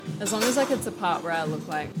As long as like it's a part where I look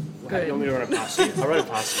like How do you want me to run it past you? I'll run it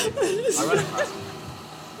past you.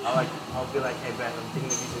 I'll be like, hey Beth, I'm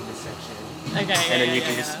thinking of using this section. Okay. And then you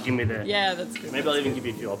can just give me the... Yeah, that's good. Maybe I'll even give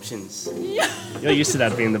you a few options. Yeah. You're used to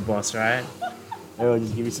that being the boss, right? Maybe I'll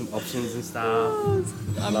just give you some options and stuff.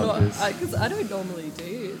 I'm Love not, this. because I don't normally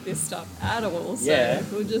do this stuff at all. So Yeah.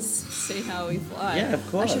 we'll just see how we fly. Yeah,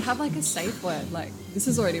 of course. I should have like a safe word. Like, this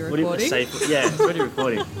is already What do recording. you safe? Yeah, it's already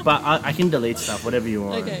recording. But I can delete stuff, whatever you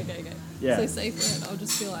want. Okay. Yeah. So safe word, I'll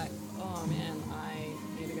just be like, oh man,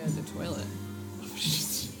 I need to go to the toilet.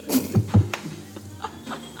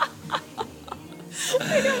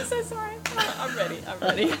 Okay, I'm so sorry. I'm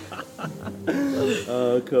ready.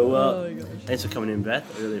 Oh, cool. Well, Oh my gosh. thanks for coming in, Beth.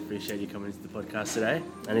 I really appreciate you coming into the podcast today.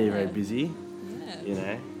 I know you're very busy, Yeah. you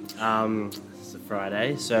know. It's a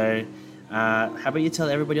Friday, so how about you tell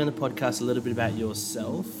everybody on the podcast a little bit about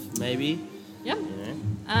yourself, maybe? Yep. You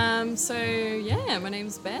know. So yeah, my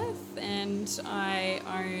name's Beth and I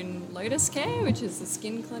own Lotus Care, which is a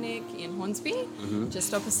skin clinic in Hornsby,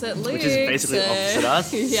 just opposite Luke. Which is basically opposite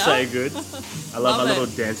us. Yeah. So good. I love our Love it.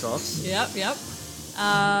 little dance-offs. Yep.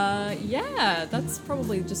 Yeah, that's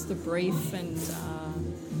probably just the brief and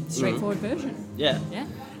straightforward version. Yeah. Yeah.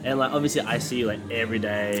 And like obviously I see you like every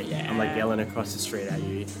day. Yeah. I'm like yelling across the street at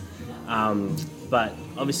you. But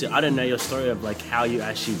obviously I don't know your story of like how you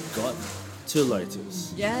actually got to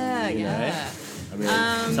Lotus. Yeah, You know? yeah. I mean,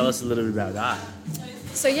 tell us a little bit about that.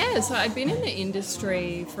 So I'd been in the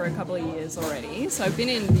industry for a couple of years already. So I've been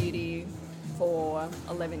in beauty for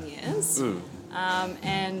 11 years.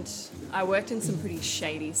 And I worked in some pretty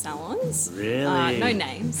shady salons. Really? No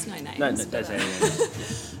names. No, but, don't say anything.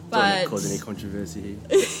 but Don't cause any controversy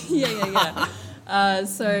here. yeah.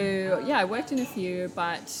 I worked in a few,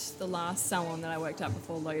 but the last salon that I worked at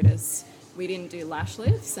before Lotus, we didn't do lash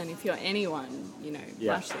lifts. And if you're anyone,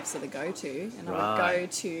 Yeah. lash lifts are the go-to. And I Right. would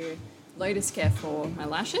go to Lotus Care for my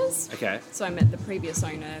lashes. Okay. So I met the previous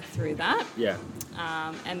owner through that. Yeah.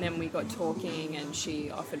 And then we got talking and she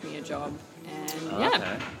offered me a job. And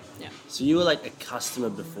Okay. yeah. So you were like a customer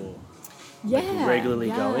before? Yeah. regularly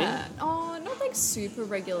going? Oh, not like super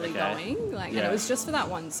regularly Okay. going. And Yeah. it was just for that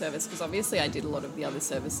one service because obviously I did a lot of the other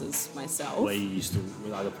services myself. Where you used to,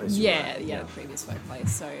 with other places? you Yeah, worked? the previous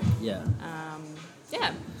workplace. So, Yeah.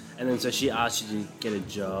 yeah. And then so she asked you to get a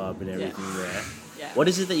job and everything there. Yeah. What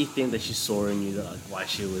is it that you think that she saw in you that like why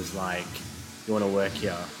she was like, you want to work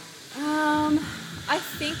here? I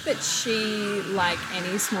think that she, like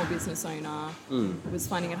any small business owner, was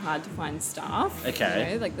finding it hard to find staff.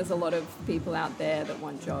 Okay. Like there's a lot of people out there that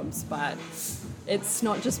want jobs, but it's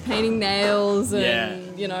not just painting nails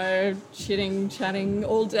and, chatting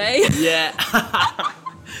all day. Yeah.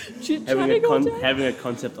 Chit-chatting all day. Having a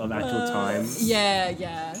concept of actual time.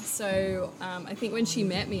 Yeah. So I think when she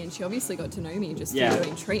met me and she obviously got to know me just Yeah. through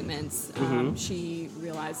doing treatments, she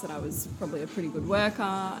realised that I was probably a pretty good worker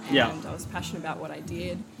and Yeah. I was passionate about what I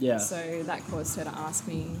did. Yeah. So that caused her to ask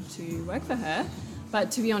me to work for her.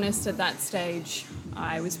 But to be honest, at that stage,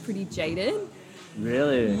 I was pretty jaded.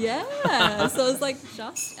 Really? Yeah. So I was like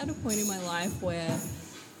just at a point in my life where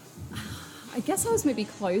I guess I was maybe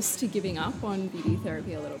close to giving up on beauty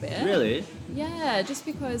therapy a little bit. Really? Yeah, just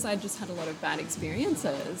because I just had a lot of bad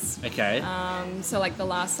experiences. Okay. So like the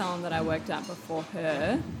last salon that I worked at before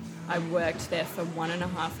her, I worked there for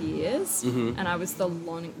 1.5 years and I was the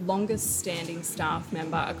longest standing staff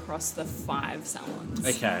member across the 5 salons.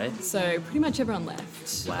 Okay. So pretty much everyone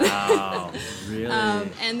left. Wow. Really?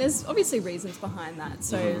 And there's obviously reasons behind that.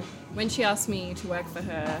 So when she asked me to work for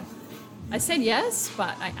her, I said yes,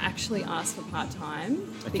 but I actually asked for part-time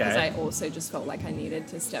because Okay. I also just felt like I needed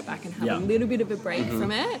to step back and have Yeah. a little bit of a break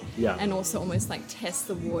from it Yeah. and also almost like test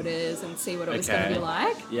the waters and see what it was going to Okay. be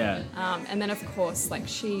like. Yeah. And then of course, like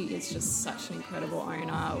she is just such an incredible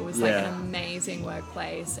owner. It was like Yeah. an amazing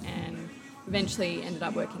workplace and eventually ended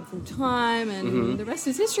up working full-time and the rest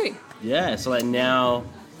is history. Yeah. So like now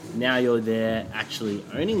you're there actually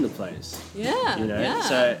owning the place. Yeah. You know.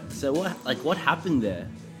 Yeah. So what happened there?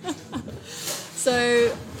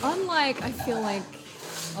 So, unlike I feel like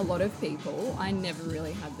a lot of people, I never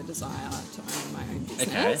really had the desire to own my own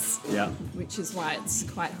business. Okay. Yeah. Which is why it's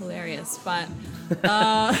quite hilarious. But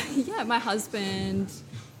my husband,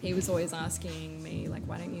 he was always asking me like,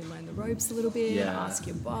 why don't you learn the ropes a little bit? Yeah. Ask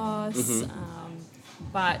your boss.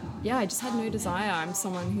 But yeah, I just had no desire. I'm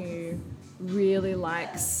someone who really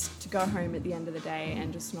likes to go home at the end of the day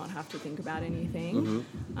and just not have to think about anything.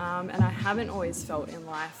 And I haven't always felt in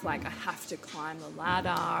life like I have to climb the ladder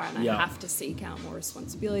and I have to seek out more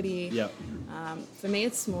responsibility. For me,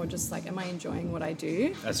 it's more just like, am I enjoying what I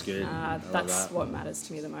do? That's good. That's what matters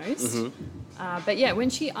to me the most. But yeah, when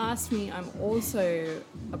she asked me, I'm also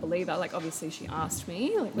a believer. Like, obviously she asked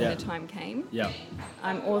me, like when the time came.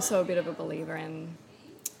 I'm also a bit of a believer in,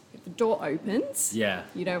 if the door opens,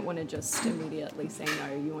 you don't want to just immediately say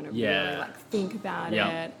no. You want to really like think about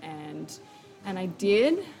it, and I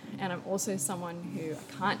did. And I'm also someone who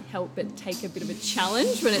I can't help but take a bit of a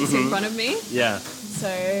challenge when it's in front of me. So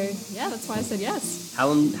yeah, that's why I said yes. How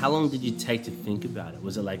long did you take to think about it?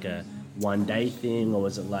 Was it like a one day thing, or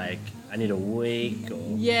was it like I need a week?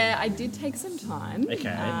 Or? Yeah, I did take some time.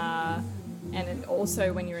 Okay. And it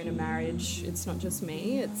also, when you're in a marriage, it's not just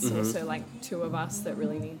me. It's also like two of us that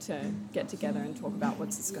really need to get together and talk about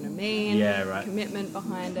what's this going to mean. The commitment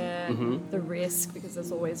behind it, the risk, because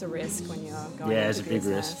there's always a risk when you're going into business. Yeah, it's a big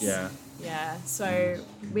risk, Yeah, so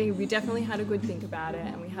we definitely had a good think about it,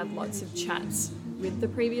 and we had lots of chats with the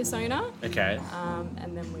previous owner. Okay.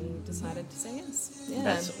 And then we decided to say yes. Yeah.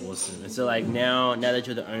 That's awesome. And so like now that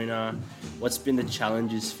you're the owner, what's been the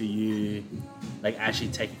challenges for you, like actually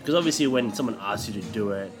taking, because obviously when someone asks you to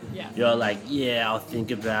do it, you're like, I'll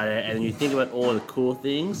think about it, and then you think about all the cool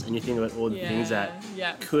things, and you think about all the things that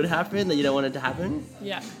could happen that you don't want it to happen.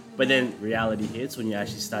 But then reality hits when you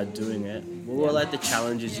actually start doing it. What were like the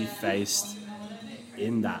challenges you faced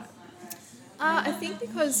in that? I think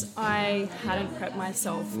because I hadn't prepped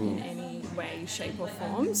myself in any way, shape or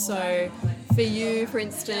form. So for you, for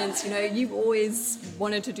instance, you always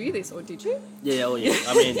wanted to do this, or did you? Yeah.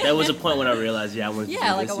 I mean, there was a point when I realized, I wanted to do this.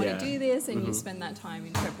 I want to do this, and you spend that time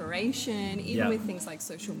in preparation, even with things like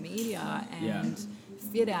social media and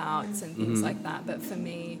fit outs and things like that. But for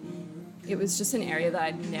me, it was just an area that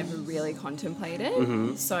I'd never really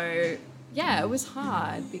contemplated. So it was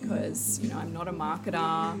hard because, I'm not a marketer.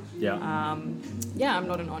 I'm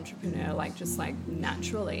not an entrepreneur, just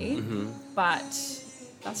naturally. But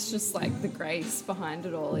that's just like the grace behind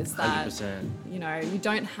it all, is that, 100%. You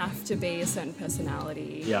don't have to be a certain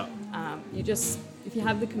personality. You just, if you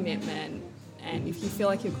have the commitment and if you feel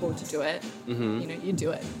like you're called to do it, you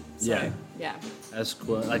do it. So, That's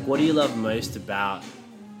cool. Like, what do you love most about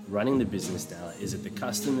running the business now? Is it the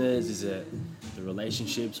customers? Is it the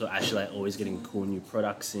relationships? Or actually like always getting cool new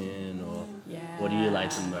products in? Or what do you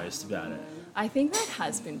like the most about it? I think that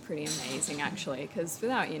has been pretty amazing, actually, because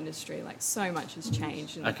with our industry, so much has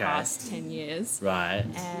changed in the past 10 years. Right.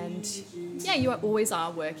 And you always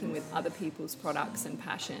are working with other people's products and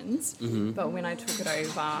passions. But when I took it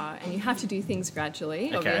over, and you have to do things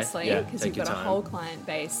gradually, obviously, because you've got a whole client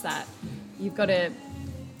base that you've got to,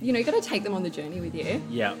 you've got to take them on the journey with you.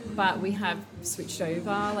 But we have switched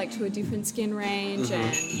over to a different skin range,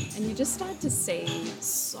 and you just start to see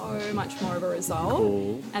so much more of a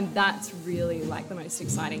result. And that's really the most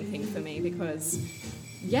exciting thing for me, because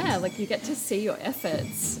you get to see your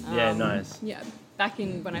efforts. Nice. Back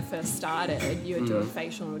in when I first started, you would do a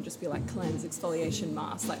facial and it would just be cleanse, exfoliation,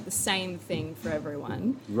 mask, the same thing for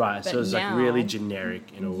everyone. Right, but so it's now, really generic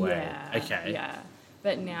in a way.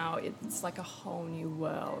 But now it's a whole new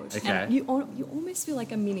world. And you almost feel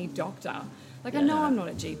like a mini doctor. I know I'm not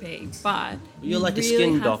a GP, but you're like a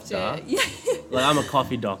skin doctor. I'm a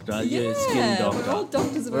coffee doctor. You're a skin doctor. We're all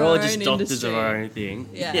doctors of our own We're all just doctors industry. of our own thing.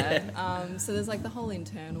 So there's the whole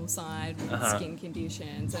internal side with skin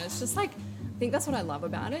conditions, and it's just I think that's what I love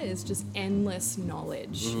about it, is just endless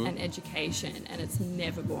knowledge and education, and it's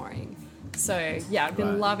never boring. So I've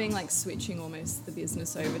been loving switching almost the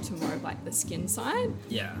business over to more of the skin side.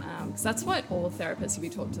 Because that's what all therapists, if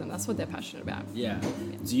you talk to them, that's what they're passionate about.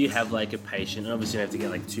 Do you have a patient? And obviously you have to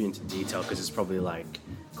get too into detail because it's probably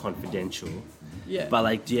confidential.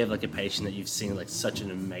 But do you have a patient that you've seen such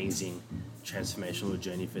an amazing transformational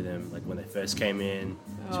journey for them, when they first came in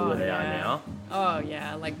to where they are now? Oh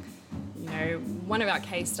yeah, one of our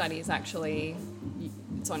case studies actually,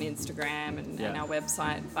 it's on Instagram and our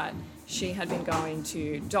website, but she had been going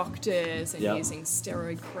to doctors and using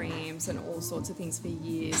steroid creams and all sorts of things for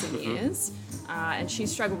years and years. And she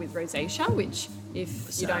struggled with rosacea, which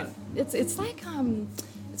if you don't,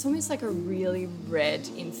 it's almost like a really red,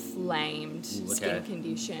 inflamed skin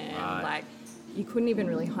condition. You couldn't even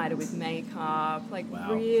really hide it with makeup.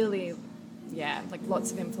 Really like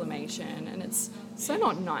lots of inflammation, and it's so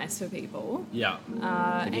not nice for people. Yeah.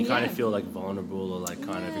 And you kind of feel like vulnerable or like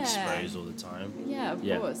kind of exposed all the time. Yeah, of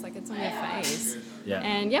course. Like it's on your face. Yeah.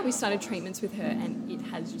 And we started treatments with her, and it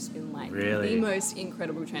has just been like the most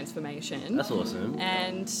incredible transformation. That's awesome.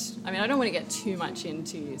 And I mean, I don't want to get too much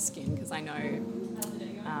into skin because I know,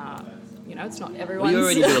 it's not everyone's.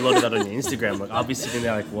 Well, you already do a lot of that on your Instagram. Like I'll be sitting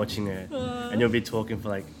there like watching it, and you'll be talking for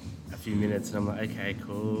like a few minutes, and I'm like, okay,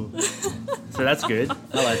 cool. So that's good.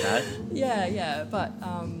 I like that. Yeah. But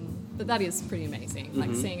that is pretty amazing.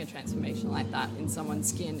 Like seeing a transformation like that in someone's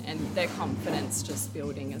skin and their confidence just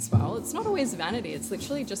building as well. It's not always vanity. It's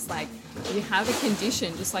literally just like you have a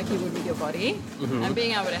condition just like you would with your body, and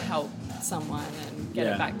being able to help someone and get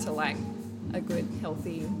it back to like a good,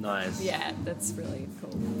 healthy. Nice. Yeah, that's really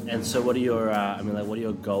cool. And so, what are your? What are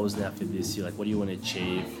your goals now for this year? Like, what do you want to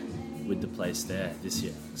achieve with the place there this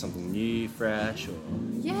year? Something new, fresh, or?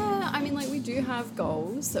 Yeah, I mean, like we do have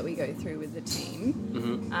goals that we go through with the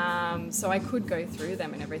team. So I could go through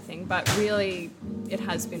them and everything, but really, it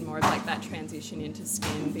has been more of like that transition into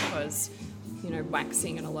skin because.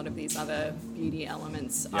 Waxing and a lot of these other beauty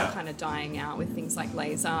elements are kind of dying out with things like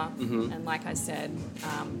laser. And like I said,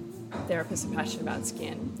 therapists are passionate about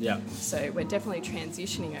skin. Yeah. So we're definitely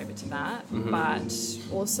transitioning over to that. But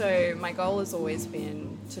also my goal has always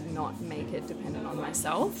been to not make it dependent on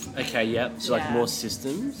myself. Okay, yep. So like more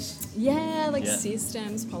systems? Yeah,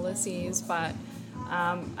 systems, policies. But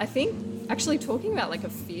I think actually talking about like a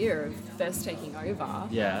fear of first taking over.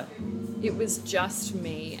 Yeah. It was just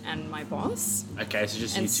me and my boss. Okay, so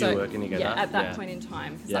just you two working together? Yeah, at that point in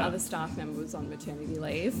time, because the other staff member was on maternity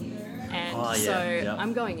leave. And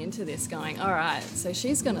I'm going into this going, all right, so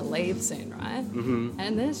she's going to leave soon, right? And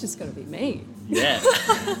then it's just going to be me. Yeah.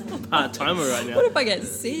 Part-timer right now. What if I get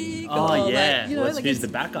sick? Oh, yeah. Who's the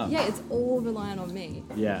backup? Yeah, it's all reliant on me.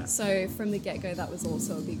 Yeah. So from the get-go, that was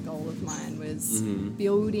also a big goal of mine was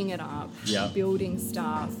building it up, building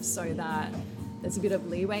staff so that there's a bit of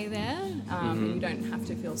leeway there and you don't have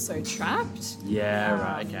to feel so trapped. Yeah,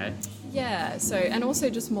 right, okay. Yeah, so, and also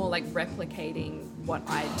just more like replicating what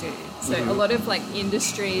I do. So a lot of like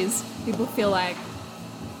industries, people feel like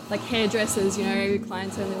hairdressers,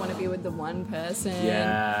 clients only want to be with the one person.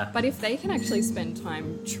 Yeah. But if they can actually spend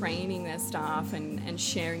time training their staff and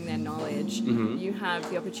sharing their knowledge, you have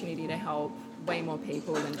the opportunity to help way more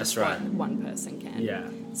people than just what one person can. Yeah.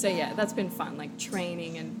 So yeah, that's been fun, like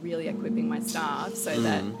training and really equipping my staff so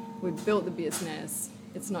that we've built the business.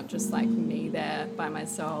 It's not just like me there by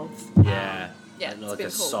myself. Yeah. Yeah, it's like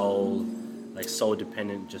been cool. soul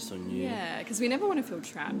dependent just on you. Yeah, because we never want to feel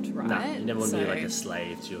trapped, right? No, you never want to be like a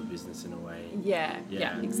slave to your business in a way. Yeah,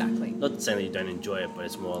 exactly. Not saying that you don't enjoy it, but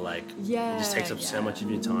it's more like it just takes up so much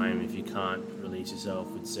of your time if you can't release yourself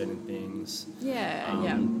with certain things.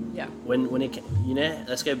 Yeah. When it,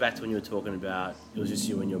 let's go back to when you were talking about it was just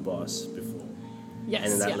you and your boss before. Yes.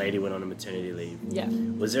 And then that lady went on a maternity leave. Yeah.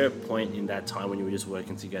 Was there a point in that time when you were just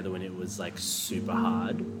working together when it was like super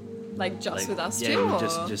hard? Like just with us two?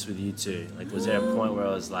 Yeah, just with you two. Like, was there a point where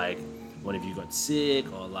I was like, one of you got sick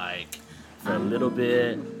or like for a little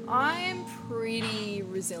bit? I'm pretty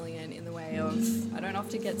resilient in the way of I don't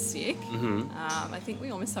often get sick. I think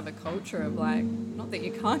we almost have a culture of like, not that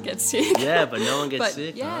you can't get sick. Yeah, but no one gets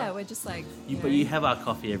sick. Yeah, right? We're just like. But you have our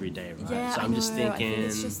coffee every day, right? Yeah, so I'm just thinking. I think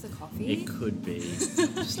it's just the coffee. It could be.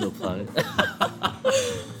 Just a little plug.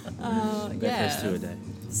 Breakfast 2 a day.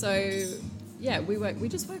 So. Yeah, we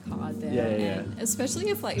just work hard there. And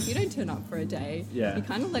especially if you don't turn up for a day, you're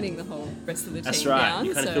kind of letting the whole rest of the team down.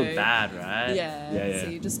 You kind of feel bad, right? Yeah. So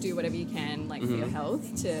you just do whatever you can, for your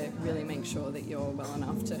health, to really make sure that you're well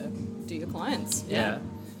enough to do your clients. Yeah.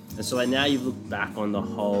 And so now you've looked back on the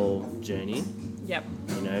whole journey. Yep.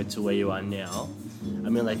 To where you are now. I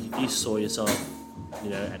mean, like if you saw yourself,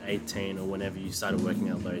 at 18 or whenever you started working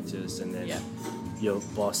at Lotus, and then your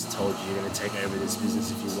boss told you you're going to take over this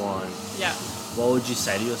business if you want. Yeah. What would you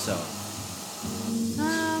say to yourself?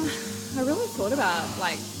 I really thought about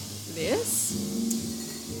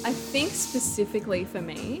this. I think specifically for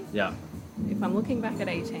me, if I'm looking back at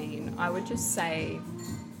 18, I would just say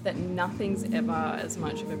that nothing's ever as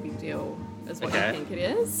much of a big deal as what you think it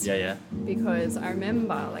is. Yeah. Because I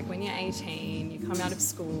remember, when you're 18, you come out of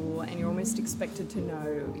school and you're almost expected to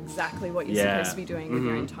know exactly what you're supposed to be doing with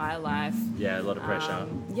your entire life. Yeah, a lot of pressure.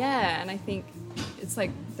 And I think it's the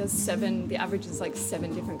average is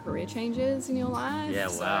 7 different career changes in your life. Yeah,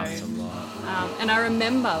 wow, that's a lot. And I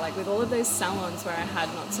remember, with all of those salons where I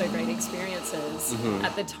had not so great experiences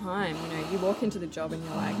at the time, you walk into the job and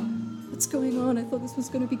you're like, what what's going on? I thought this was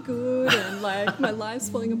going to be good. And like my life's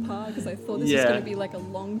falling apart because I thought this was going to be like a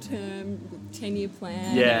long-term 10-year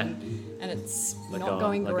plan. Yeah. And it's Like not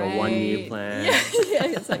going great. Like a 1-year plan. Yeah.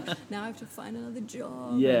 It's like, now I have to find another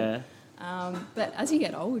job. Yeah. But as you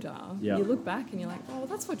get older, Yeah. you look back and you're like, oh,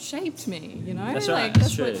 that's what shaped me, you know? That's like, right.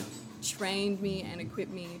 That's true. what trained me and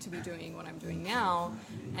equipped me to be doing what I'm doing now.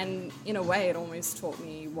 And in a way, it almost taught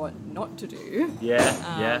me what not to do.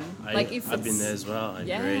 Yeah. I've been there as well. I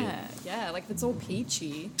agree. Yeah. Like if it's all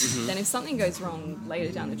peachy, then if something goes wrong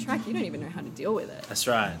later down the track, you don't even know how to deal with it. That's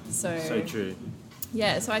right. So true.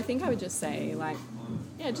 Yeah, so I think I would just say like,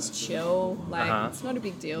 yeah, just chill. Like it's not a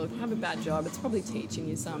big deal. If you have a bad job, it's probably teaching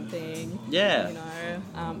you something. Yeah. You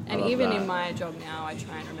know, and even in my job now, I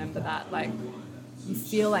try and remember that like, you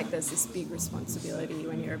feel like there's this big responsibility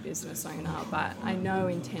when you're a business owner, but I know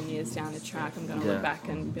in 10 years down the track, I'm going to look back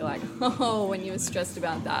and be like, oh, when you were stressed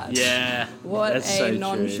about that. Yeah. What that's a so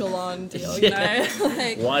nonchalant deal, you know?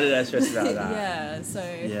 Like, why did I stress about that? Yeah, so...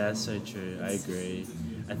 Yeah, that's so true. I agree.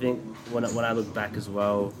 I think when I look back as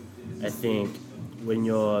well, I think when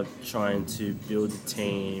you're trying to build a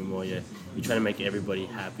team or you're trying to make everybody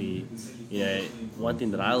happy, you know, one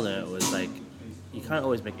thing that I learned was like, you can't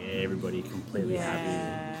always make everybody completely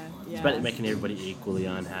happy. It's about making everybody equally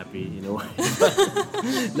unhappy in a way.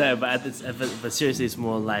 But seriously, it's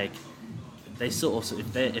more like they still also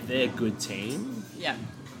if they're a good team,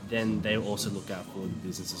 then they also look out for the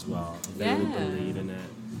business as well. They really believe in it.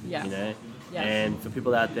 You know. Yeah. And for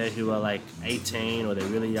people out there who are like 18 or they're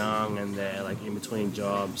really young and they're like in between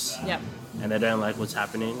jobs and they don't like what's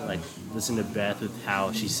happening, like listen to Beth with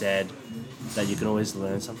how she said that you can always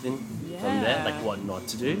learn something from there, like what not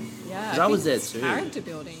to do. Yeah, because I was there too. Character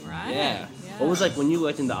building, right? Yeah. What was like when you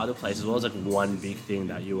worked in the other places? What was like one big thing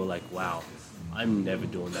that you were like, wow, I'm never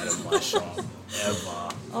doing that in my shop ever.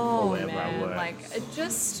 Oh or wherever man, I work. like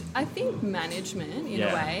I think management in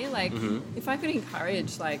a way, like if I could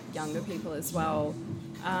encourage like younger people as well,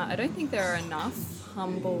 I don't think there are enough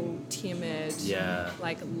humble, timid,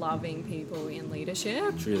 like loving people in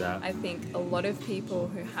leadership. True that. I think a lot of people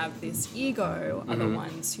who have this ego are the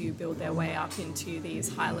ones who build their way up into these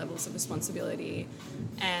high levels of responsibility,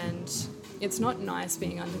 and it's not nice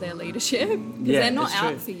being under their leadership because they're not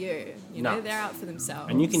out for you. You know, they're out for themselves.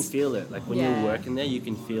 And you can feel it. Like when you're working there, you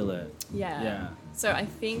can feel it. Yeah. So I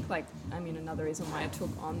think another reason why I took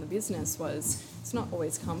on the business was it's not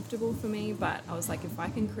always comfortable for me, but I was like, if I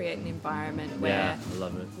can create an environment where I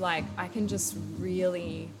love it. Like I can just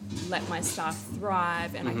really let my staff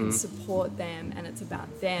thrive and I can support them and it's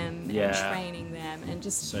about them and training them and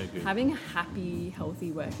just having a happy,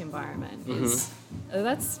 healthy work environment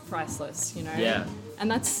that's priceless, you know? Yeah.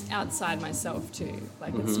 And that's outside myself too.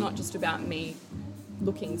 Like it's not just about me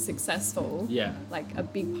looking successful. Like a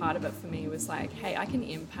big part of it for me was like, hey, I can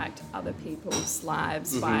impact other people's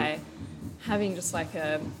lives by having just like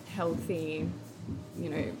a healthy, you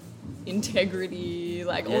know, integrity,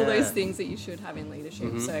 like all those things that you should have in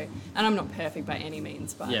leadership. So, and I'm not perfect by any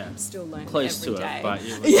means, but I'm still learning close every to day. it, but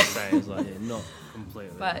what you're saying is like not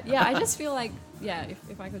completely. But yeah, I just feel like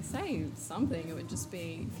if I could say something, it would just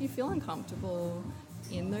be if you feel uncomfortable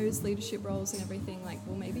in those leadership roles and everything, like,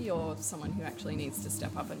 well, maybe you're someone who actually needs to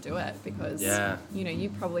step up and do it because you know, you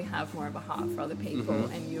probably have more of a heart for other people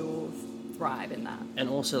and you'll thrive in that. And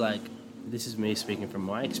also, like, this is me speaking from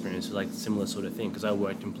my experience, like similar sort of thing, because I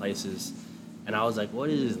worked in places and I was like, what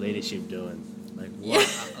is this leadership doing? Like, what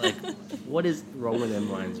what is wrong with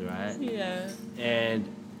them lines, right? And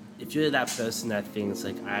if you're that person that thinks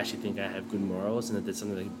like, I actually think I have good morals and that there's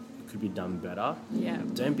something that could be done better,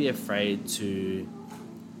 don't be afraid to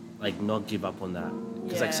like not give up on that,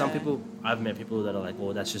 because like some people, I've met people that are like,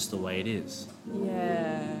 well, that's just the way it is.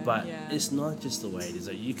 But it's not just the way it is.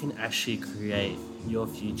 Like, you can actually create your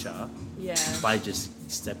future by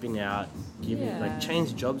just stepping out, like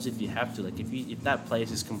change jobs if you have to. Like if that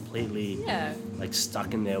place is completely like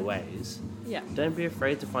stuck in their ways, don't be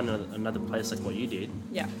afraid to find another place like what you did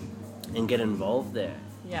and get involved there.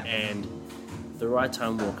 And the right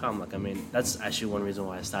time will come. Like, I mean, that's actually one reason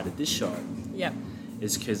why I started this show.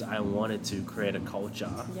 Is because I wanted to create a culture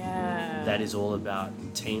that is all about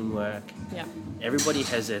teamwork. Everybody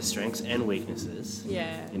has their strengths and weaknesses.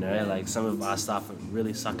 You know, like some of our staff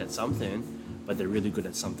really suck at something, but they're really good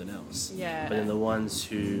at something else. But then the ones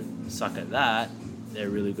who suck at that, they're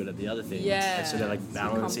really good at the other thing. And so they like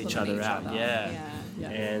balance each other out.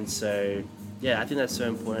 And so, I think that's so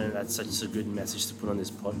important. That's such a good message to put on this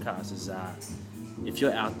podcast, is that if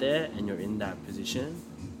you're out there and you're in that position,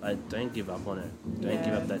 like, don't give up on it. Don't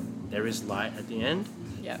give up that there is light at the end.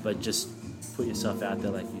 But just put yourself out there,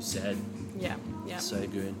 like you said. So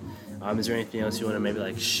good. Is there anything else you want to maybe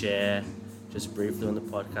like share just briefly on the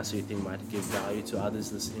podcast you think might give value to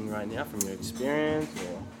others listening right now from your experience?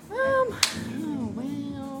 Or? Oh,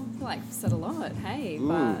 well, I feel like I've said a lot, hey,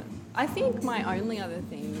 but I think my only other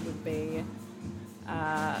thing would be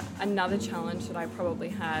another challenge that I probably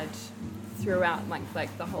had throughout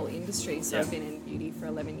like the whole industry. So I've been in beauty for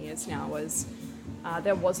 11 years now. Was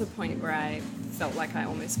there was a point where I felt like I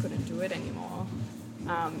almost couldn't do it anymore,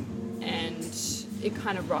 and it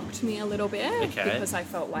kind of rocked me a little bit because I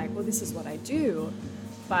felt like, well, this is what I do,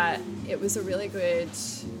 but it was a really good,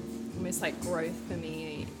 almost like growth for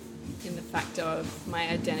me in the fact of my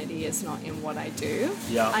identity is not in what I do.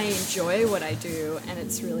 Yeah. I enjoy what I do, and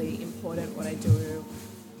it's really important what I do,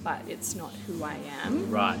 but it's not who I am.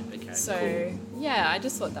 Right, okay. So, cool. Yeah, I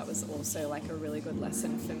just thought that was also like a really good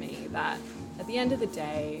lesson for me, that at the end of the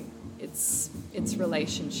day, it's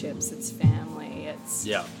relationships, it's family, it's...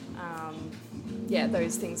 Yeah,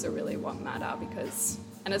 those things are really what matter because...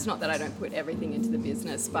 And it's not that I don't put everything into the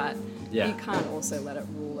business, but you can't also let it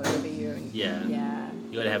rule over you. And, You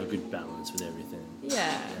got to have a good balance with everything.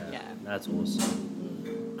 Yeah. That's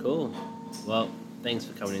awesome. Cool. Well, thanks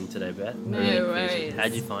for coming in today, Beth. No worries.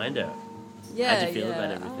 How'd you find it? Yeah, How'd you feel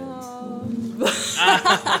about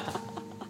everything?